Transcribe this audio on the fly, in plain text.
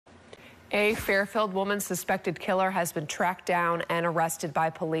A Fairfield woman suspected killer has been tracked down and arrested by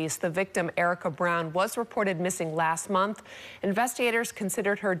police. The victim, Erica Brown, was reported missing last month. Investigators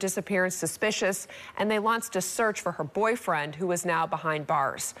considered her disappearance suspicious, and they launched a search for her boyfriend, who is now behind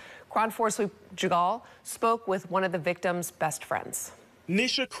bars. Kron 4's Philippe Jagal spoke with one of the victim's best friends.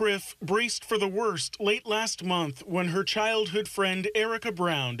 Nisha Criff braced for the worst late last month when her childhood friend Erica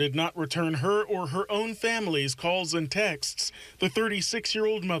Brown did not return her or her own family's calls and texts. The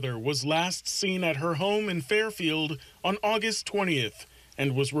 36-year-old mother was last seen at her home in Fairfield on August 20th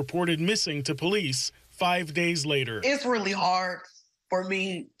and was reported missing to police 5 days later. It's really hard for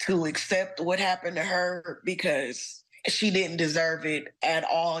me to accept what happened to her because she didn't deserve it at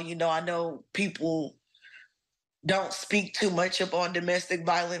all. You know, I know people don't speak too much upon domestic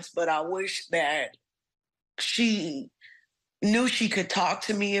violence, but I wish that she knew she could talk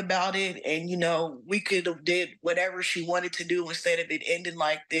to me about it and, you know, we could have did whatever she wanted to do instead of it ending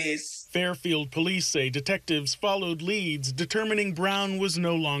like this. Fairfield police say detectives followed leads determining Brown was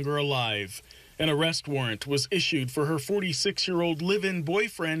no longer alive. An arrest warrant was issued for her 46-year-old live-in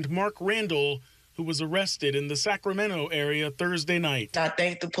boyfriend, Mark Randall, who was arrested in the Sacramento area Thursday night. I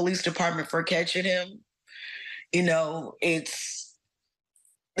thank the police department for catching him. You know, this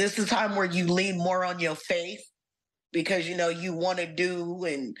is a time where you lean more on your faith because, you know, you want to do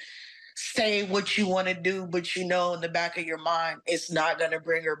and say what you want to do, but you know, in the back of your mind, it's not going to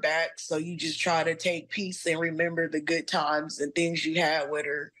bring her back. So you just try to take peace and remember the good times and things you had with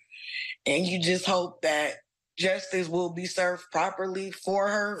her. And you just hope that justice will be served properly for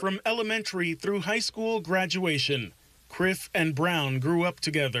her. From elementary through high school graduation, Criff and Brown grew up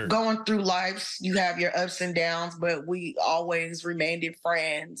together. Going through life, you have your ups and downs, but we always remained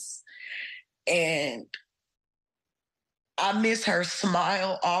friends. And I miss her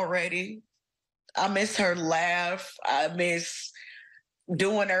smile already. I miss her laugh. I miss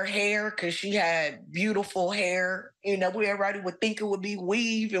doing her hair because she had beautiful hair. You know, everybody would think it would be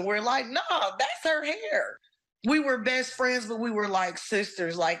weave, and we're like, no, that's her hair. We were best friends, but we were like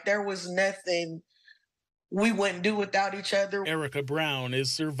sisters. Like there was nothing we wouldn't do without each other. Erica Brown is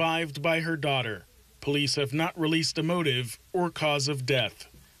survived by her daughter. Police have not released a motive or cause of death.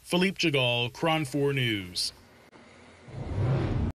 Philippe Jagal, Kron 4 News.